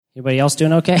Anybody else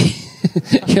doing okay?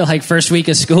 You're like, first week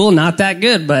of school, not that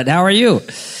good, but how are you?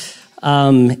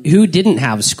 Who didn't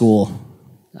have school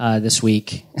this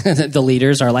week? The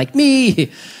leaders are like, me.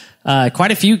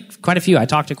 Quite a few. I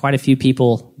talked to quite a few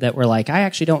people that were like, I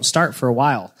actually don't start for a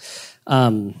while.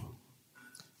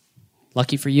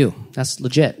 Lucky for you. That's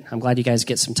legit. I'm glad you guys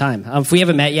get some time. If we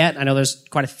haven't met yet, I know there's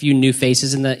quite a few new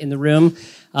faces in the room.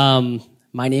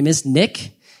 My name is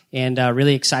Nick, and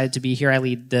really excited to be here. I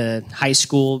lead the high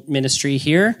school ministry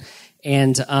here,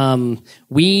 and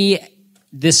we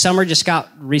this summer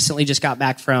recently just got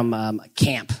back from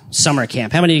summer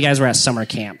camp. How many of you guys were at summer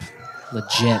camp?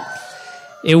 Legit.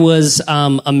 It was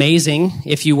amazing.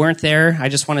 If you weren't there, I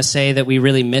just want to say that we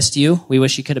really missed you. We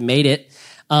wish you could have made it.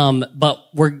 But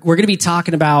we're going to be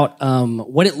talking about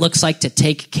what it looks like to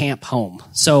take camp home.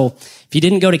 So if you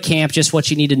didn't go to camp, just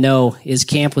what you need to know is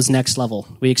camp was next level.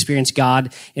 We experienced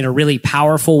God in a really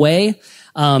powerful way,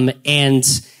 and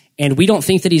we don't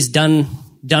think that He's done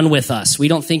with us. We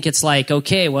don't think it's like,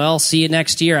 okay, well, see you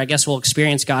next year. I guess we'll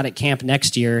experience God at camp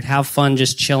next year. Have fun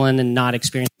just chilling and not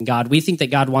experiencing God. We think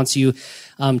that God wants you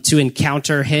to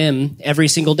encounter Him every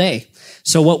single day.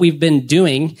 So what we've been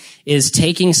doing is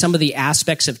taking some of the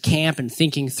aspects of camp and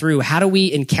thinking through how do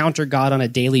we encounter God on a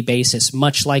daily basis,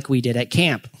 much like we did at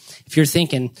camp. If you're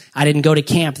thinking, I didn't go to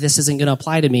camp, this isn't going to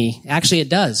apply to me. Actually, it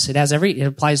does. It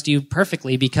applies to you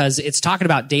perfectly because it's talking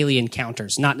about daily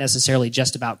encounters, not necessarily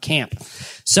just about camp.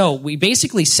 So we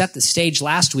basically set the stage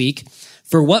last week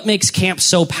for what makes camp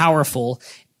so powerful.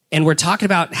 And we're talking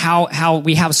about how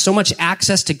we have so much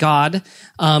access to God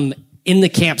in the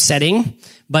camp setting.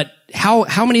 But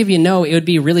how many of you know it would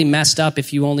be really messed up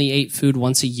if you only ate food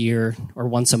once a year or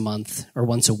once a month or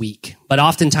once a week? But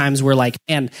oftentimes we're like,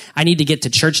 man, I need to get to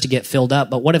church to get filled up.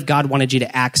 But what if God wanted you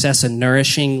to access a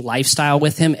nourishing lifestyle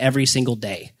with Him every single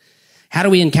day? How do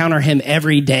we encounter Him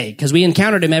every day? Because we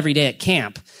encountered Him every day at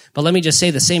camp. But let me just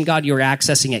say, the same God you're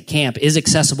accessing at camp is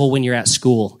accessible when you're at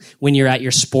school, when you're at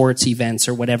your sports events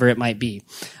or whatever it might be.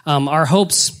 Our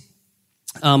hopes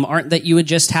aren't that you would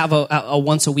just have a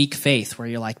once a week faith where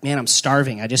you're like, man, I'm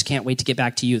starving. I just can't wait to get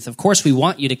back to youth. Of course, we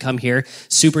want you to come here,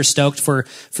 super stoked for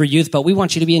youth, but we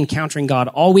want you to be encountering God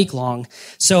all week long.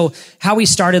 So how we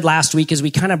started last week is we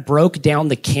kind of broke down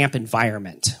the camp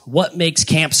environment. What makes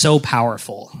camp so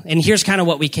powerful? And here's kind of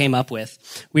what we came up with.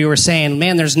 We were saying,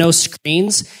 man, there's no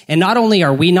screens. And not only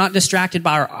are we not distracted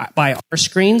by our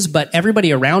screens, but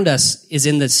everybody around us is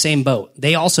in the same boat.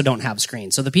 They also don't have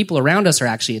screens. So the people around us are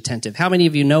actually attentive. How many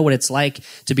of you know what it's like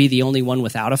to be the only one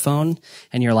without a phone?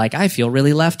 And you're like, I feel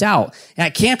really left out.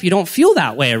 At camp, you don't feel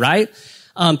that way, right?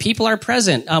 People are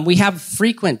present. We have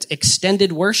frequent,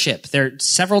 extended worship. There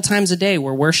several times a day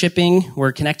we're worshiping,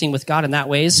 we're connecting with God in that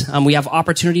ways. We have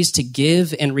opportunities to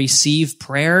give and receive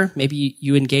prayer. Maybe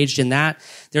you engaged in that.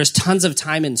 There's tons of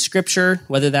time in Scripture,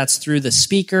 whether that's through the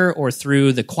speaker or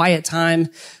through the quiet time,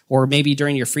 or maybe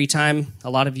during your free time. A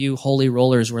lot of you holy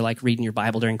rollers were like reading your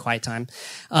Bible during quiet time.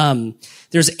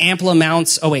 There's ample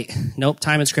amounts.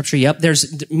 Time in Scripture. Yep.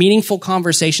 There's meaningful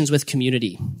conversations with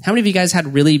community. How many of you guys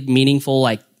had really meaningful,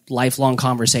 like lifelong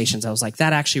conversations? I was like,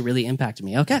 that actually really impacted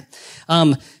me. Okay.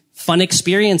 Fun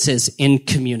experiences in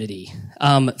community.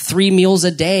 3 meals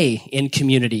a day in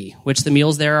community, which the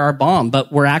meals there are bomb,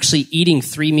 but we're actually eating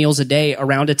 3 meals a day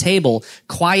around a table,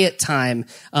 quiet time,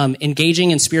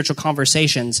 engaging in spiritual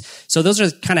conversations. So those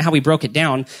are kind of how we broke it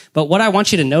down. But what I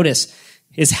want you to notice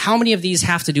is how many of these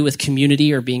have to do with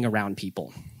community or being around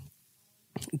people.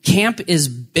 Camp is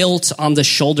built on the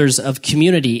shoulders of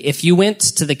community. If you went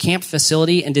to the camp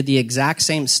facility and did the exact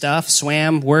same stuff,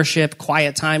 swam, worship,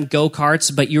 quiet time,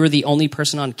 go-karts, but you were the only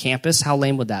person on campus, how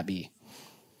lame would that be?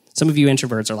 Some of you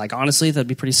introverts are like, honestly, that'd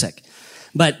be pretty sick.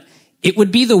 But it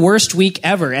would be the worst week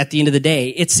ever at the end of the day.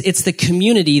 It's the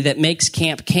community that makes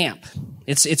camp camp.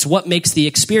 It's what makes the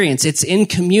experience. It's in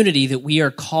community that we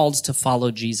are called to follow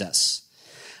Jesus.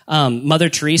 Mother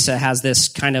Teresa has this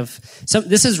kind of,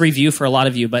 this is review for a lot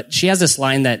of you, but she has this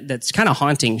line that's kind of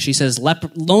haunting. She says,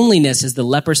 loneliness is the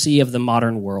leprosy of the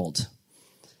modern world.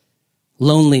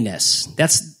 Loneliness.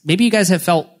 Maybe you guys have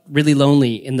felt really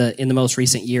lonely in the most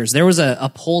recent years. There was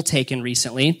a poll taken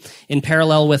recently in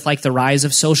parallel with like the rise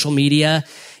of social media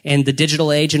and the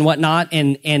digital age and whatnot.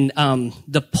 And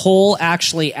the poll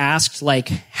actually asked, like,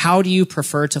 how do you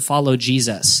prefer to follow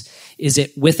Jesus? Is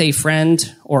it with a friend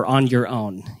or on your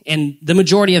own? And the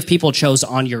majority of people chose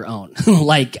on your own.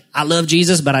 Like, I love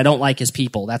Jesus, but I don't like his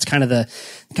people. That's kind of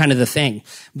the thing.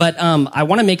 But I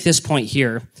want to make this point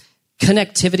here.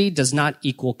 Connectivity does not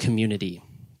equal community.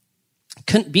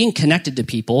 being connected to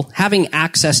people, having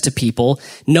access to people,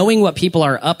 knowing what people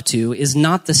are up to is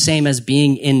not the same as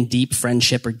being in deep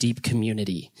friendship or deep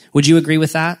community. Would you agree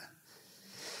with that?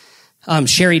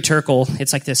 Sherry Turkle,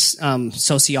 it's like this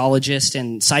sociologist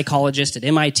and psychologist at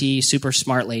MIT, super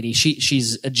smart lady.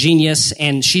 She's a genius,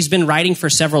 and she's been writing for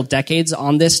several decades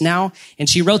on this now. And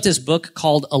she wrote this book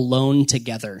called Alone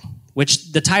Together,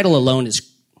 which the title alone is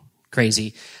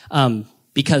crazy,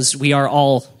 because we are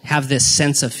all have this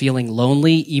sense of feeling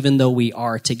lonely even though we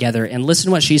are together. And listen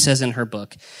to what she says in her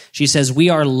book. She says, "We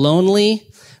are lonely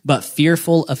but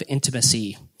fearful of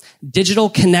intimacy. Digital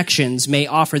connections may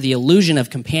offer the illusion of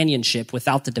companionship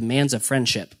without the demands of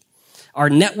friendship. Our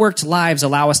networked lives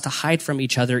allow us to hide from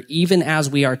each other even as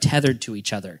we are tethered to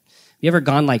each other." Have you ever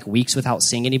gone like weeks without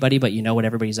seeing anybody, but you know what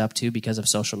everybody's up to because of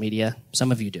social media?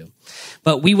 Some of you do.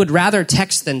 "But we would rather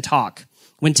text than talk.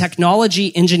 When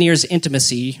technology engineers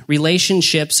intimacy,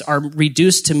 relationships are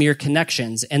reduced to mere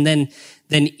connections, and then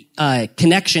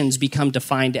connections become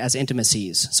defined as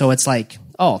intimacies." So it's like,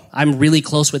 oh, I'm really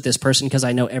close with this person because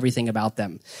I know everything about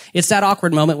them. It's that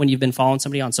awkward moment when you've been following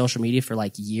somebody on social media for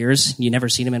like years, you never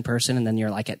seen them in person, and then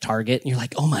you're like at Target, and you're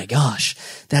like, oh my gosh,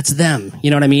 that's them. You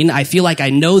know what I mean? I feel like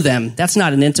I know them. That's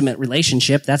not an intimate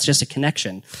relationship. That's just a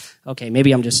connection. Okay,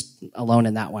 maybe I'm just alone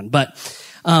in that one. But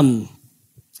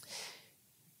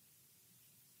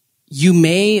you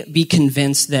may be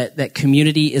convinced that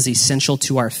community is essential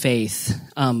to our faith,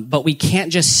 but we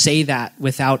can't just say that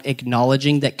without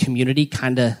acknowledging that community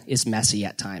kind of is messy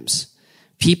at times.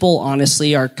 People,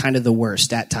 honestly, are kind of the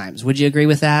worst at times. Would you agree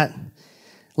with that?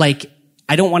 Like,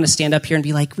 I don't want to stand up here and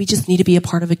be like, we just need to be a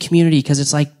part of a community, because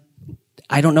it's like,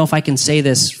 I don't know if I can say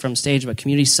this from stage, but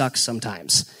community sucks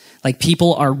sometimes. Like,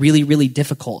 people are really, really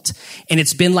difficult. And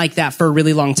it's been like that for a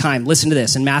really long time. Listen to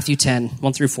this in Matthew 10,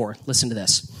 1-4. Listen to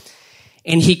this.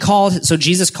 And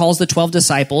Jesus calls the 12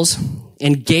 disciples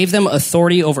and gave them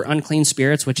authority over unclean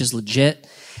spirits, which is legit.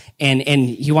 And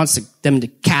he wants them to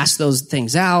cast those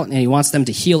things out, and he wants them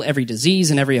to heal every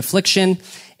disease and every affliction.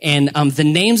 And the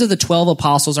names of the 12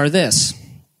 apostles are this.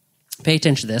 Pay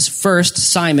attention to this. First,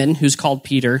 Simon, who's called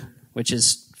Peter, which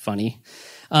is funny.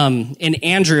 And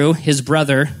Andrew, his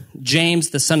brother,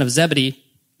 James, the son of Zebedee,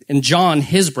 and John,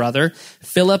 his brother,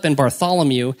 Philip and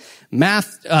Bartholomew,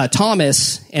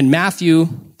 Thomas and Matthew,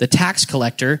 the tax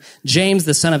collector, James,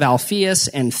 the son of Alphaeus,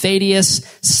 and Thaddeus,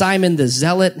 Simon the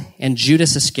zealot, and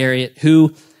Judas Iscariot,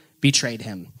 who betrayed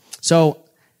him. So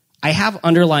I have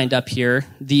underlined up here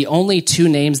the only two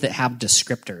names that have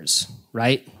descriptors,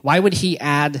 right? Why would he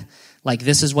add, like,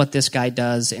 this is what this guy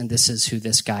does and this is who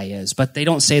this guy is? But they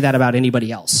don't say that about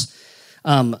anybody else.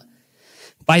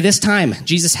 By this time,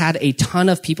 Jesus had a ton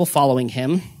of people following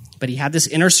him, but he had this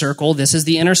inner circle. This is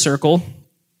the inner circle.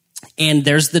 And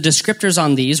there's the descriptors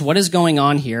on these. What is going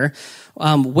on here?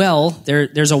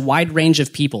 There's a wide range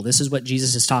of people. This is what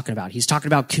Jesus is talking about. He's talking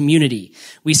about community.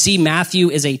 We see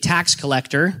Matthew is a tax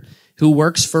collector who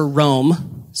works for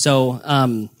Rome.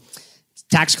 So,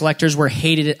 tax collectors were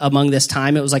hated among this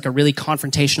time. It was like a really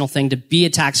confrontational thing to be a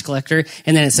tax collector.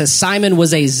 And then it says Simon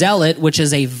was a zealot, which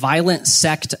is a violent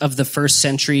sect of the first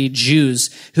century Jews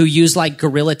who used like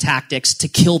guerrilla tactics to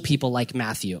kill people like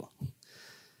Matthew.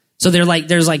 So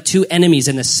there's like two enemies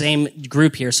in the same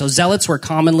group here. So zealots were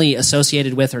commonly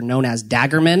associated with or known as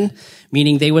daggermen,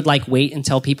 meaning they would like wait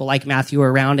until people like Matthew were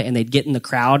around, and they'd get in the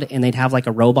crowd and they'd have like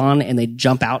a robe on and they'd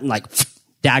jump out and like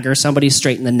dagger somebody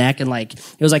straight in the neck, and like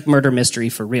it was like murder mystery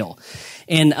for real.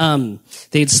 And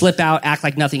they'd slip out, act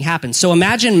like nothing happened. So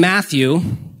imagine Matthew,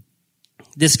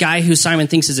 this guy who Simon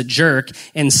thinks is a jerk,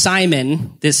 and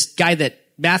Simon, this guy that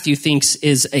Matthew thinks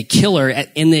is a killer,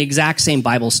 in the exact same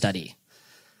Bible study.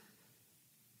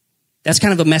 That's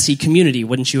kind of a messy community,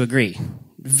 wouldn't you agree?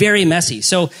 Very messy.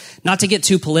 So not to get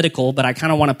too political, but I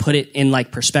kind of want to put it in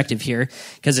like perspective here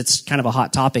because it's kind of a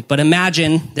hot topic. But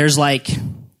imagine there's like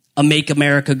a Make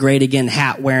America Great Again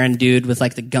hat wearing dude with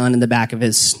like the gun in the back of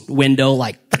his window,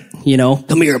 like, you know,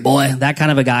 come here, boy, that kind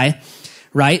of a guy,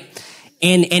 right?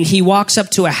 And he walks up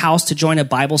to a house to join a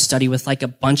Bible study with like a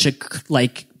bunch of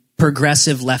like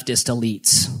progressive leftist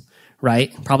elites,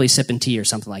 right? Probably sipping tea or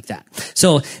something like that.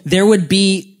 So there would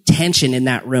be tension in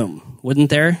that room, wouldn't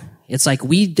there? It's like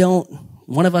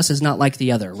one of us is not like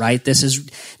the other, right?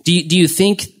 Do you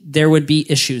think there would be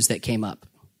issues that came up?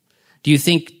 Do you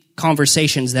think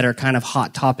conversations that are kind of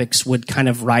hot topics would kind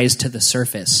of rise to the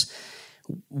surface?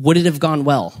 Would it have gone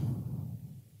well?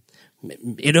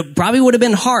 It probably would have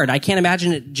been hard. I can't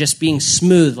imagine it just being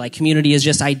smooth, like community is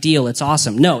just ideal, it's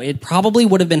awesome. No, it probably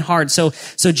would have been hard. So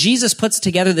Jesus puts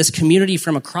together this community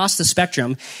from across the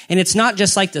spectrum, and it's not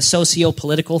just like the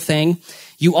socio-political thing.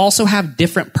 You also have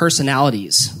different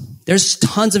personalities. There's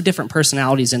tons of different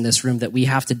personalities in this room that we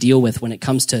have to deal with when it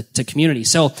comes to community.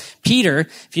 So Peter,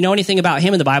 if you know anything about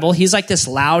him in the Bible, he's like this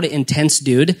loud, intense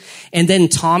dude. And then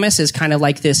Thomas is kind of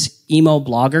like this emo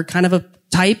blogger kind of a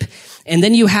type. And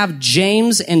then you have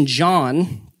James and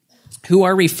John, who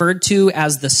are referred to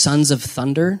as the sons of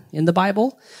thunder in the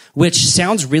Bible, which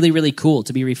sounds really, really cool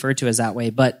to be referred to as that way.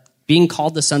 But being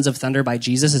called the sons of thunder by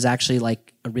Jesus is actually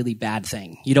like a really bad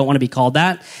thing. You don't want to be called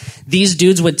that. These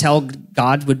dudes would tell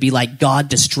God, would be like, God,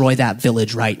 destroy that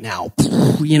village right now.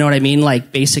 You know what I mean?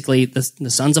 Like basically the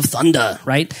sons of thunder,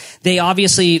 right? They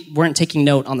obviously weren't taking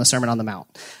note on the Sermon on the Mount.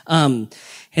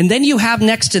 And then you have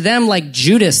next to them like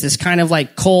Judas, this kind of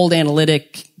like cold,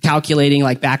 analytic, calculating,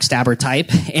 like backstabber type.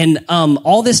 And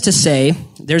all this to say,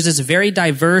 there's this very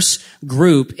diverse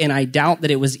group, and I doubt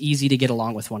that it was easy to get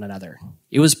along with one another.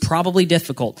 It was probably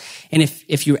difficult. And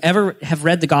if you ever have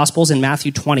read the Gospels in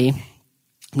Matthew 20,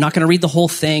 I'm not going to read the whole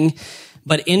thing,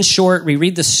 but in short, we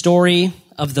read the story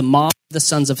of the mom of the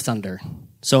sons of thunder.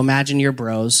 So imagine your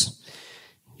bros.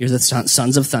 You're the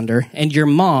sons of thunder. And your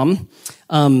mom,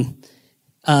 James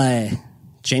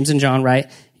and John, right?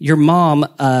 Your mom,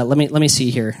 let me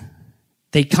see here.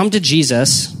 They come to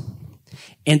Jesus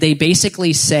and they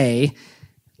basically say,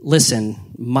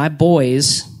 listen, my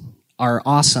boys are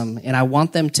awesome and I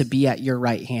want them to be at your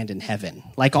right hand in heaven.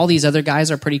 Like all these other guys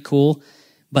are pretty cool,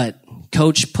 but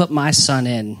coach, put my son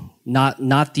in,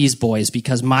 not these boys,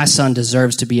 because my son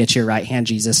deserves to be at your right hand,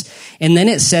 Jesus. And then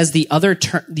it says the other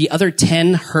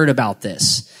 10 heard about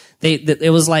this.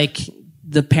 It was like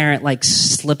the parent like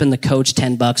slipping the coach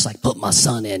 $10, like put my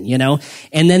son in, you know?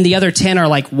 And then the other 10 are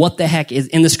like, what the heck is,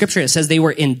 in the scripture, it says they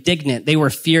were indignant. They were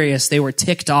furious. They were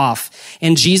ticked off.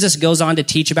 And Jesus goes on to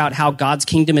teach about how God's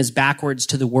kingdom is backwards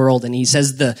to the world. And he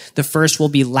says the first will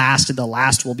be last and the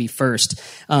last will be first.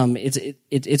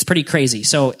 It's pretty crazy.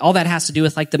 So all that has to do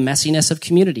with like the messiness of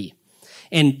community.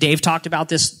 And Dave talked about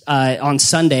this, on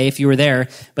Sunday, if you were there,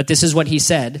 but this is what he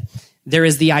said. There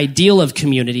is the ideal of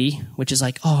community, which is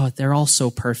like, oh, they're all so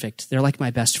perfect. They're like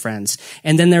my best friends.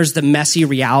 And then there's the messy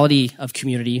reality of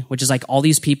community, which is like all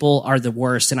these people are the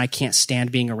worst and I can't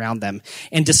stand being around them.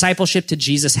 And discipleship to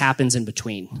Jesus happens in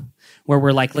between, where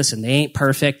we're like, listen, they ain't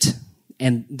perfect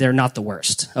and they're not the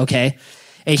worst, okay?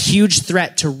 A huge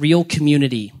threat to real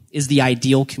community is the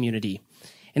ideal community.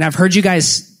 And I've heard you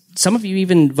guys, some of you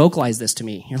even vocalize this to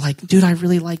me. You're like, dude, I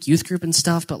really like youth group and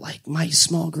stuff, but like my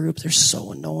small group, they're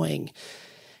so annoying.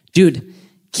 Dude,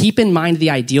 keep in mind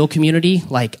the ideal community.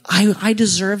 Like I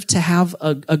deserve to have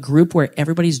a group where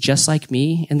everybody's just like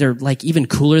me and they're like even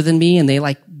cooler than me and they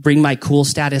like bring my cool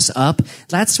status up.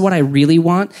 That's what I really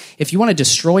want. If you want to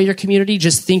destroy your community,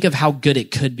 just think of how good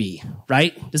it could be,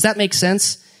 right? Does that make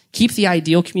sense? Keep the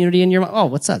ideal community in your mind. Oh,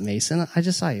 what's up, Mason? I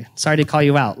just saw you. Sorry to call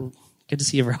you out. Good to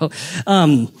see you, bro.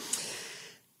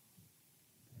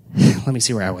 Let me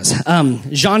see where I was.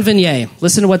 Jean Vanier,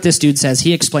 listen to what this dude says.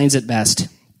 He explains it best.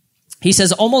 He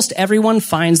says, almost everyone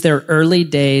finds their early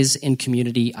days in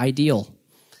community ideal.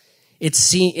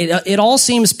 It all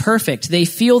seems perfect. They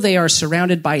feel they are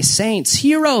surrounded by saints,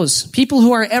 heroes, people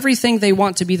who are everything they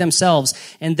want to be themselves.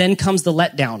 And then comes the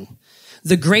letdown.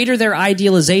 The greater their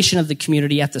idealization of the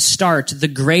community at the start, the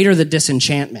greater the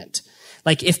disenchantment.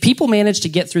 Like if people manage to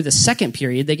get through the second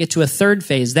period, they get to a third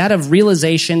phase, that of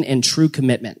realization and true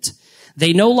commitment.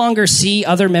 They no longer see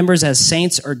other members as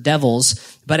saints or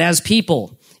devils, but as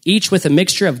people, each with a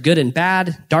mixture of good and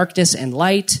bad, darkness and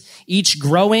light, each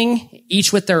growing,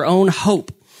 each with their own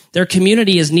hope. Their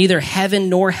community is neither heaven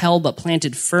nor hell, but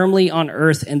planted firmly on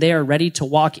earth, and they are ready to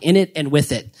walk in it and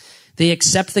with it. They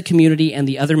accept the community and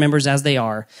the other members as they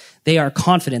are. They are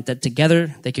confident that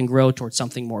together they can grow towards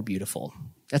something more beautiful.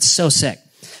 That's so sick.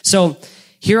 So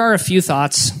here are a few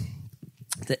thoughts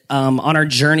on our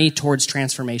journey towards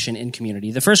transformation in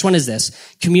community. The first one is this.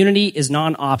 Community is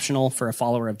non-optional for a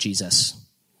follower of Jesus.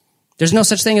 There's no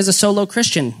such thing as a solo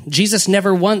Christian. Jesus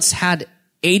never once had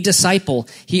a disciple.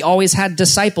 He always had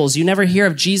disciples. You never hear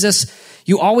of Jesus.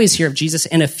 You always hear of Jesus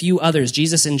and a few others.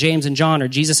 Jesus and James and John, or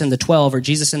Jesus and the 12, or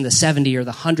Jesus and the 70, or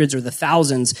the hundreds, or the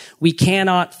thousands. We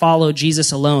cannot follow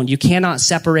Jesus alone. You cannot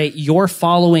separate your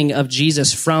following of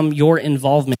Jesus from your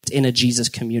involvement in a Jesus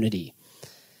community,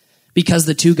 because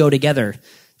the two go together.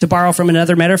 To borrow from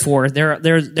another metaphor,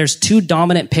 there's two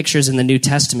dominant pictures in the New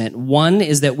Testament. One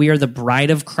is that we are the bride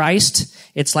of Christ.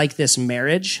 It's like this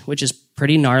marriage, which is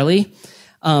pretty gnarly.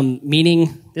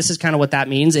 Meaning, this is kind of what that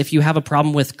means. If you have a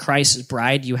problem with Christ's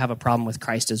bride, you have a problem with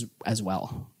Christ as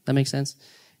well. That makes sense?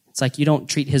 It's like you don't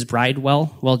treat his bride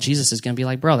well. Well, Jesus is going to be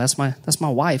like, bro, that's my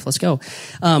wife. Let's go.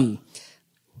 I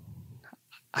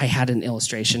had an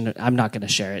illustration. I'm not going to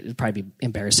share it. It'd probably be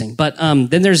embarrassing. But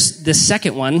then there's this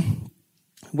second one,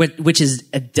 which is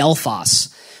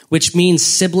adelphos, which means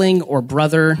sibling or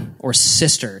brother or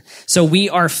sister. So we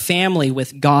are family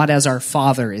with God as our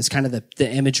father is kind of the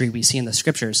imagery we see in the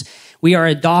scriptures. We are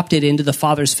adopted into the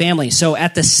Father's family. So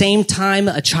at the same time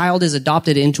a child is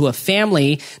adopted into a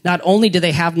family, not only do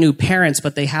they have new parents,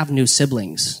 but they have new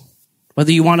siblings,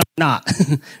 whether you want to or not,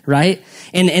 right?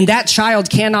 And that child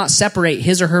cannot separate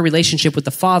his or her relationship with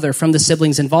the father from the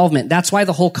siblings' involvement. That's why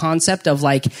the whole concept of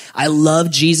like, I love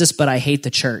Jesus, but I hate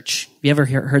the church. Have you ever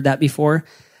heard that before?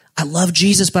 I love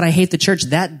Jesus, but I hate the church.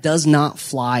 That does not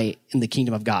fly in the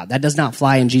kingdom of God. That does not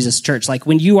fly in Jesus' church. Like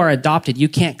when you are adopted, you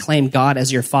can't claim God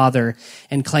as your father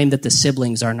and claim that the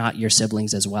siblings are not your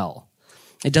siblings as well.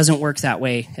 It doesn't work that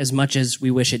way as much as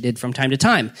we wish it did from time to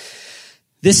time.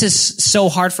 This is so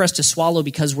hard for us to swallow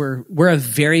because we're a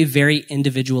very, very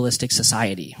individualistic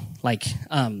society. Like,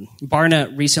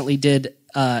 Barna recently did,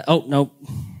 talked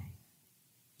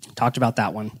about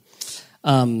that one.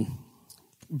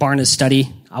 Barna's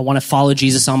study, I want to follow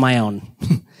Jesus on my own.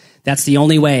 That's the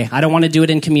only way. I don't want to do it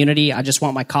in community. I just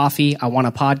want my coffee. I want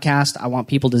a podcast. I want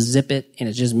people to zip it, and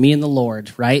it's just me and the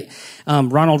Lord, right?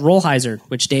 Ronald Rolheiser,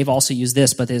 which Dave also used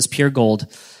this, but is pure gold.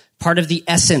 Part of the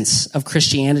essence of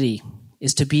Christianity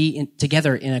is to be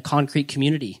together in a concrete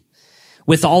community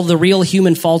with all the real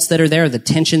human faults that are there, the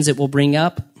tensions it will bring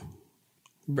up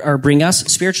or bring us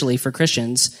spiritually for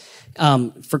Christians.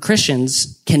 For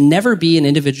Christians can never be an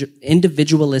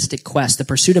individualistic quest, the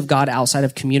pursuit of God outside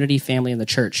of community, family, and the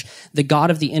church. The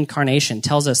God of the incarnation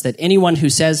tells us that anyone who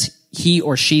says he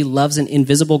or she loves an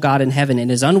invisible God in heaven and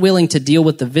is unwilling to deal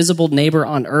with the visible neighbor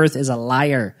on earth is a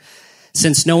liar,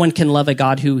 since no one can love a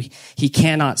God who he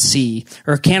cannot see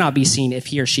or cannot be seen if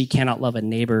he or she cannot love a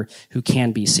neighbor who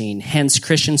can be seen. Hence,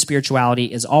 Christian spirituality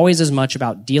is always as much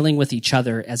about dealing with each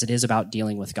other as it is about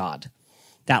dealing with God.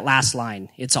 That last line,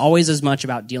 it's always as much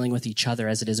about dealing with each other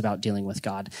as it is about dealing with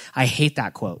God. I hate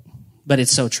that quote, but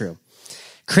it's so true.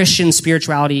 Christian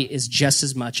spirituality is just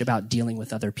as much about dealing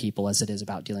with other people as it is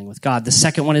about dealing with God. The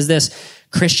second one is this: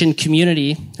 Christian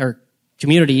community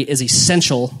is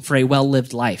essential for a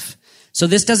well-lived life. So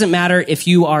this doesn't matter if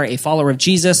you are a follower of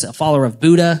Jesus, a follower of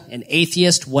Buddha, an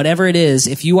atheist, whatever it is.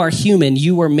 If you are human,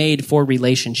 you were made for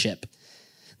relationship.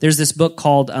 There's this book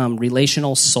called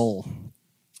Relational Soul.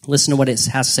 Listen to what it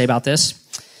has to say about this.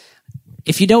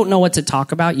 If you don't know what to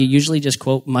talk about, you usually just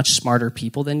quote much smarter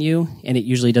people than you, and it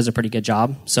usually does a pretty good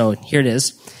job. So here it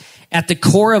is. At the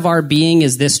core of our being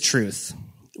is this truth: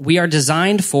 we are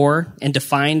designed for and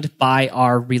defined by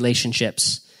our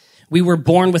relationships. We were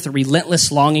born with a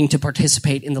relentless longing to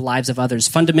participate in the lives of others.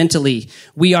 Fundamentally,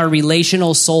 we are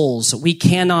relational souls. We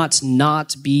cannot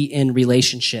not be in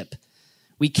relationship.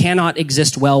 We cannot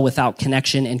exist well without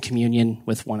connection and communion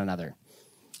with one another.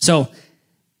 So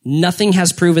nothing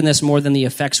has proven this more than the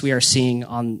effects we are seeing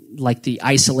on like the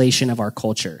isolation of our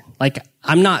culture. Like,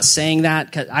 I'm not saying that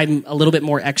because I'm a little bit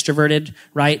more extroverted,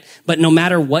 right? But no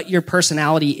matter what your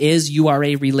personality is, you are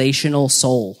a relational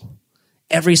soul.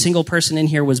 Every single person in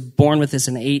here was born with this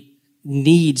innate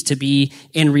need to be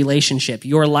in relationship.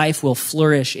 Your life will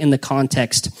flourish in the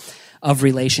context of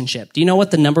relationship. Do you know what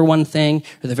the number one thing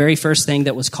or the very first thing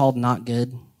that was called not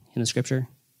good in the scripture?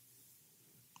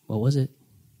 What was it?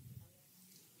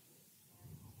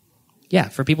 Yeah,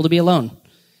 for people to be alone.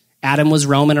 Adam was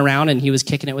roaming around and he was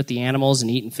kicking it with the animals and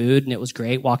eating food, and it was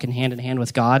great, walking hand in hand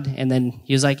with God. And then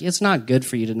he was like, it's not good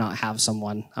for you to not have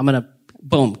someone.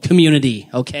 Boom, community,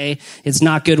 okay? It's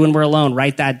not good when we're alone.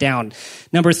 Write that down.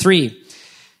 Number 3,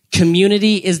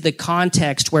 community is the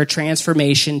context where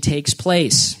transformation takes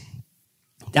place.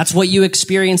 That's what you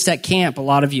experienced at camp, a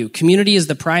lot of you. Community is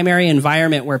the primary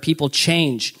environment where people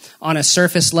change on a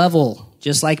surface level,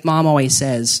 just like Mom always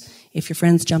says. If your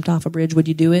friends jumped off a bridge, would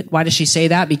you do it? Why does she say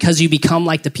that? Because you become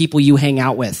like the people you hang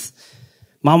out with.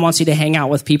 Mom wants you to hang out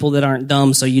with people that aren't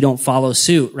dumb so you don't follow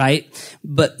suit, right?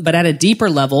 But at a deeper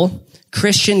level,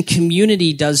 Christian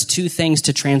community does 2 things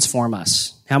to transform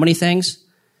us. How many things?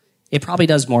 It probably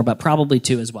does more, but probably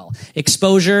 2 as well.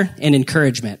 Exposure and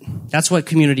encouragement. That's what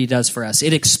community does for us.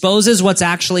 It exposes what's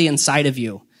actually inside of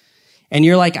you. And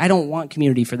you're like, I don't want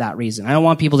community for that reason. I don't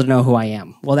want people to know who I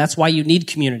am. Well, that's why you need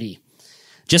community.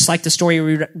 Just like the story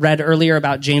we read earlier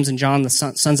about James and John, the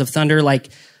sons of thunder, like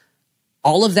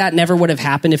all of that never would have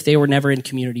happened if they were never in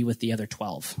community with the other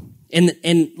 12.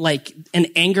 And like an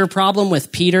anger problem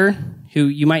with Peter, who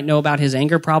you might know about his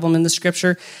anger problem in the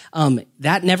scripture,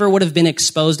 that never would have been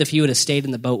exposed if he would have stayed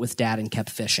in the boat with Dad and kept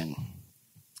fishing.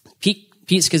 Pete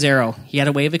Scazzaro, he had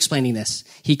a way of explaining this.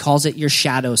 He calls it your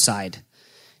shadow side.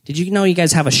 Did you know you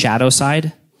guys have a shadow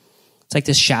side? It's like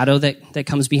this shadow that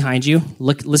comes behind you.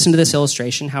 Listen to this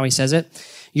illustration, how he says it.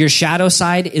 Your shadow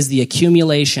side is the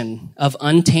accumulation of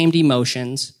untamed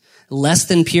emotions, less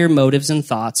than pure motives and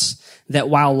thoughts that,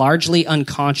 while largely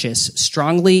unconscious,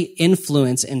 strongly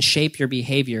influence and shape your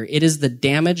behavior. It is the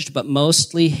damaged but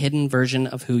mostly hidden version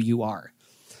of who you are.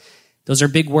 Those are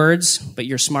big words, but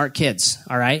you're smart kids,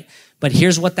 all right? But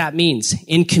here's what that means.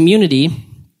 In community,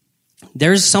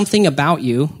 there's something about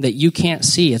you that you can't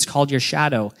see. It's called your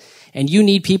shadow. And you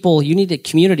need people, you need a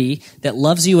community that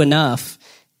loves you enough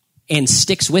and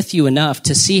sticks with you enough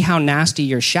to see how nasty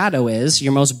your shadow is,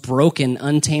 your most broken,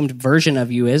 untamed version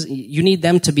of you is. You need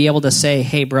them to be able to say,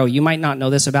 hey, bro, you might not know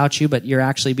this about you, but you're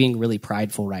actually being really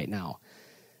prideful right now.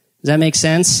 Does that make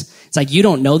sense? It's like you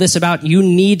don't know this about, you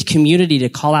need community to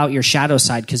call out your shadow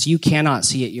side because you cannot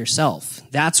see it yourself.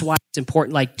 That's why it's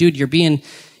important. Like, dude,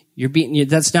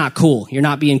 that's not cool. You're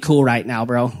not being cool right now,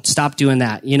 bro. Stop doing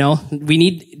that. You know, we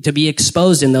need to be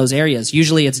exposed in those areas.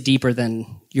 Usually it's deeper than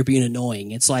you're being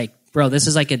annoying. It's like, bro, this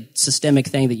is like a systemic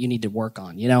thing that you need to work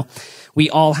on. You know, we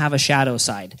all have a shadow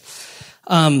side.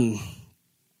 The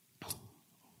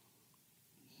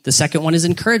second one is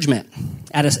encouragement.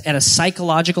 At a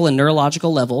psychological and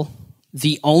neurological level,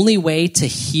 the only way to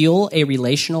heal a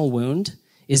relational wound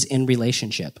is in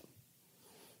relationship.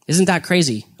 Isn't that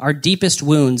crazy? Our deepest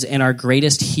wounds and our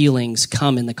greatest healings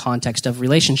come in the context of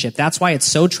relationship. That's why it's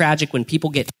so tragic when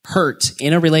people get hurt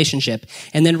in a relationship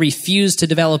and then refuse to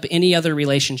develop any other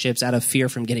relationships out of fear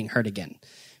from getting hurt again.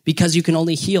 Because you can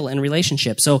only heal in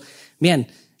relationship. So, man,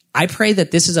 I pray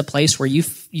that this is a place where you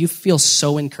feel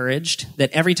so encouraged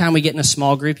that every time we get in a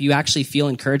small group, you actually feel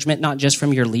encouragement, not just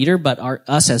from your leader, but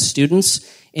us as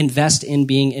students. Invest in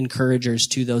being encouragers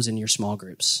to those in your small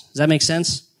groups. Does that make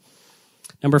sense?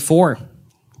 Number 4,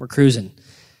 we're cruising.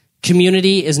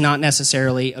 Community is not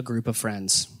necessarily a group of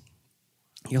friends.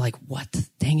 You're like, what?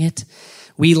 Dang it.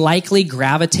 We likely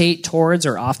gravitate towards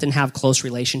or often have close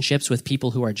relationships with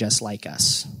people who are just like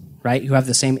us, right? Who have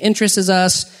the same interests as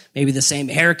us, maybe the same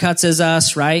haircuts as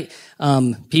us, right?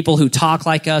 People who talk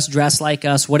like us, dress like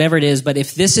us, whatever it is. But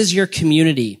if this is your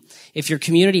community, if your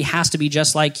community has to be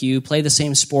just like you, play the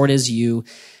same sport as you,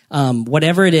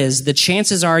 whatever it is, the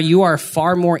chances are you are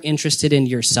far more interested in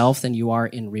yourself than you are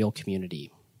in real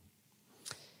community.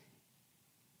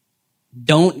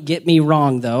 Don't get me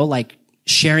wrong, though. Like,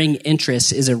 sharing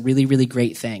interests is a really, really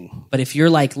great thing. But if you're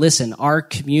like, listen, our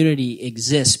community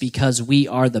exists because we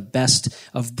are the best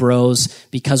of bros,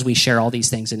 because we share all these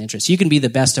things and interests. You can be the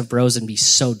best of bros and be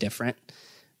so different.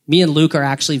 Me and Luke are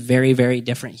actually very, very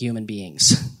different human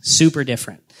beings. Super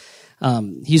different.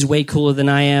 He's way cooler than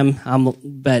I am,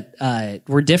 but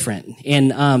we're different.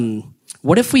 And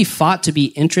what if we fought to be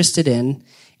interested in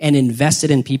and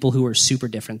invested in people who are super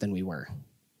different than we were?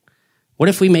 What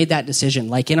if we made that decision?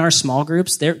 Like in our small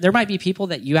groups, there might be people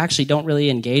that you actually don't really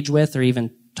engage with or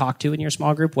even talk to in your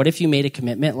small group. What if you made a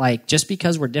commitment like, just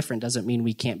because we're different doesn't mean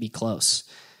we can't be close?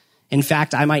 In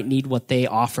fact, I might need what they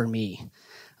offer me.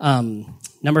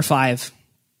 Number 5,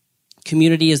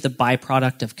 community is the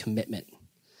byproduct of commitment.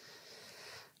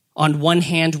 On one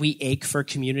hand, we ache for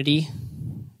community,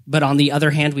 but on the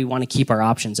other hand, we want to keep our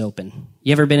options open.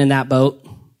 You ever been in that boat?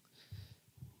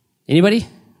 Anybody?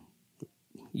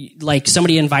 Like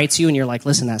somebody invites you and you're like,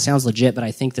 listen, that sounds legit, but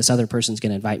I think this other person's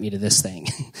going to invite me to this thing.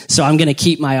 So I'm going to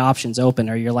keep my options open.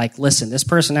 Or you're like, listen, this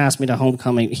person asked me to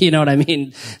homecoming. You know what I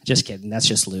mean? Just kidding. That's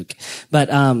just Luke. But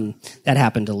that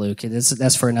happened to Luke.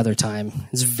 That's for another time.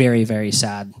 It's very, very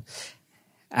sad.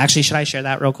 Actually, should I share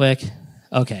that real quick?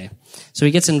 Okay. So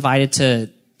he gets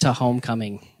invited to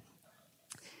homecoming.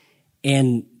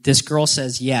 And this girl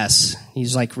says yes.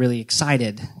 He's like really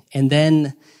excited. And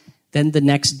then the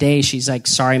next day she's like,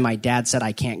 sorry, my dad said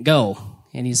I can't go.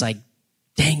 And he's like,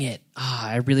 dang it.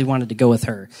 I really wanted to go with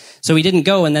her. So he didn't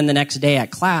go. And then the next day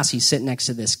at class, he's sitting next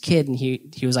to this kid and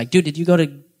he was like, dude, did you go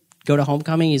to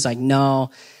homecoming? He's like,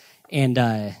 no.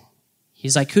 And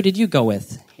he's like, who did you go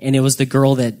with? And it was the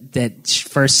girl that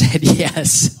first said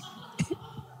yes.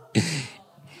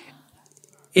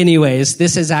 Anyways,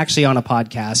 this is actually on a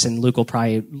podcast, and Luke will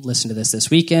probably listen to this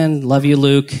weekend. Love you,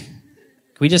 Luke. Can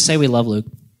we just say we love Luke?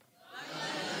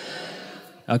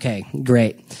 Okay,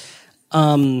 great.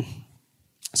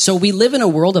 So we live in a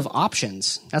world of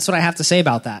options. That's what I have to say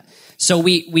about that. So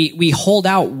we hold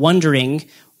out wondering,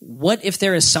 what if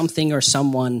there is something or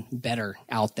someone better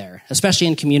out there, especially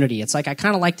in community? It's like, I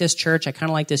kind of like this church, I kind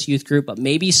of like this youth group, but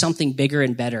maybe something bigger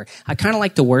and better. I kind of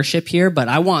like to worship here, but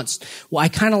I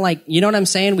kind of like, you know what I'm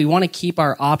saying? We want to keep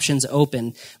our options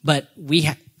open, but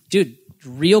dude,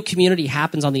 Real community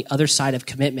happens on the other side of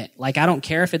commitment. Like, I don't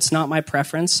care if it's not my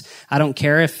preference. I don't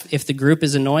care if the group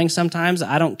is annoying sometimes.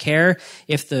 I don't care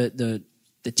if the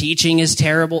teaching is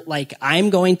terrible. Like, I'm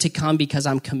going to come because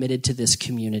I'm committed to this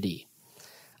community.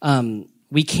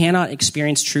 We cannot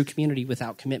experience true community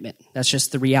without commitment. That's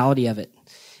just the reality of it.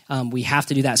 We have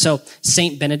to do that. So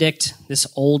Saint Benedict, this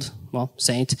old,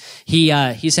 saint,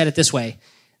 he said it this way.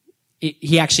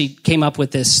 He actually came up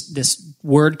with this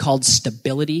word called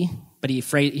stability, but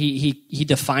he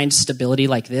defined stability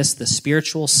like this: the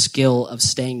spiritual skill of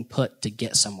staying put to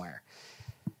get somewhere.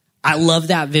 I love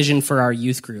that vision for our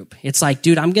youth group. It's like,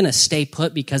 dude, I'm going to stay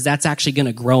put because that's actually going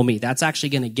to grow me. That's actually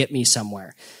going to get me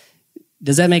somewhere.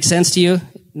 Does that make sense to you?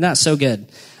 Not so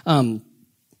good.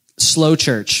 Slow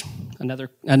church.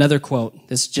 Another quote.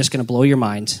 This is just going to blow your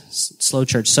mind. Slow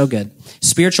church, so good.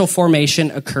 Spiritual formation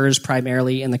occurs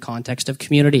primarily in the context of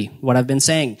community. What I've been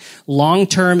saying.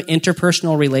 Long-term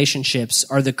interpersonal relationships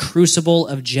are the crucible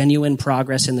of genuine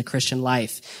progress in the Christian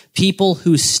life. People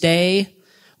who stay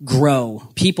grow.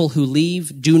 People who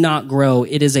leave do not grow.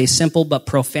 It is a simple but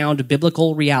profound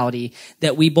biblical reality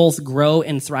that we both grow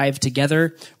and thrive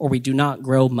together, or we do not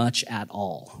grow much at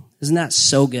all. Isn't that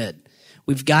so good?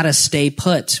 We've got to stay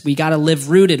put. We got to live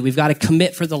rooted. We've got to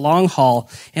commit for the long haul.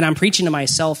 And I'm preaching to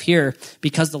myself here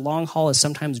because the long haul is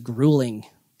sometimes grueling.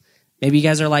 Maybe you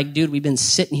guys are like, dude, we've been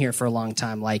sitting here for a long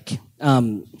time. Like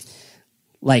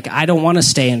I don't want to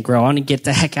stay and grow. I want to get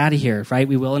the heck out of here, right?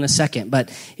 We will in a second.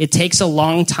 But it takes a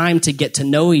long time to get to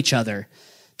know each other,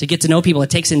 to get to know people.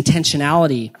 It takes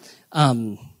intentionality.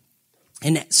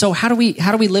 And so how do we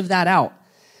live that out?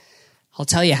 I'll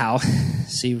tell you how.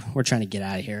 See, we're trying to get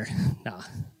out of here. No,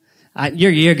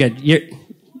 you're good.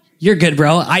 You're good,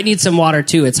 bro. I need some water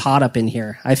too. It's hot up in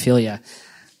here. I feel you.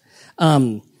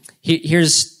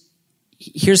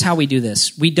 Here's how we do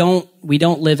this. We don't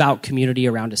live out community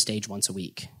around a stage once a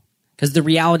week, because the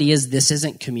reality is this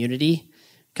isn't community.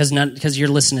 Because you're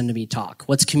listening to me talk.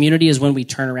 What's community is when we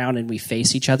turn around and we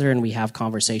face each other and we have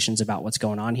conversations about what's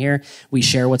going on here. We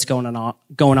share what's going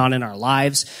on in our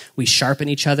lives. We sharpen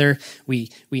each other.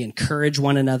 We encourage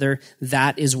one another.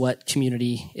 That is what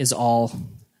community is all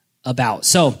about.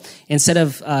 So instead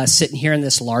of sitting here in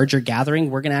this larger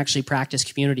gathering, we're going to actually practice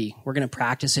community. We're going to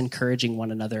practice encouraging one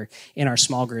another in our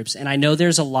small groups. And I know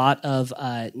there's a lot of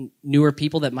newer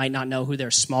people that might not know who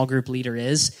their small group leader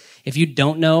is. If you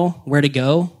don't know where to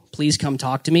go, please come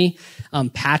talk to me.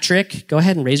 Patrick, go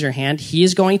ahead and raise your hand. He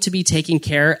is going to be taking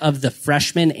care of the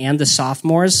freshmen and the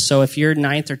sophomores. So if you're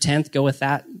 9th or 10th, go with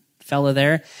that fella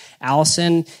there.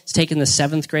 Allison is taking the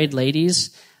 7th grade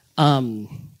ladies.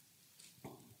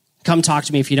 Come talk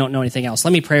to me if you don't know anything else.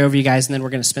 Let me pray over you guys, and then we're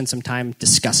going to spend some time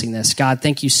discussing this. God,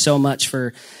 thank you so much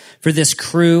for this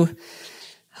crew.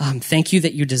 Thank you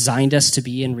that you designed us to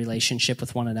be in relationship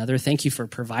with one another. Thank you for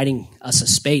providing us a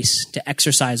space to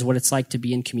exercise what it's like to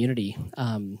be in community.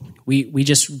 We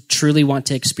just truly want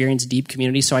to experience deep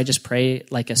community, so I just pray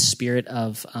like a spirit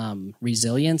of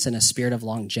resilience and a spirit of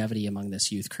longevity among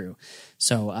this youth crew.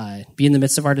 So be in the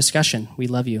midst of our discussion. We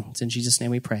love you. It's in Jesus'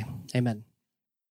 name we pray. Amen.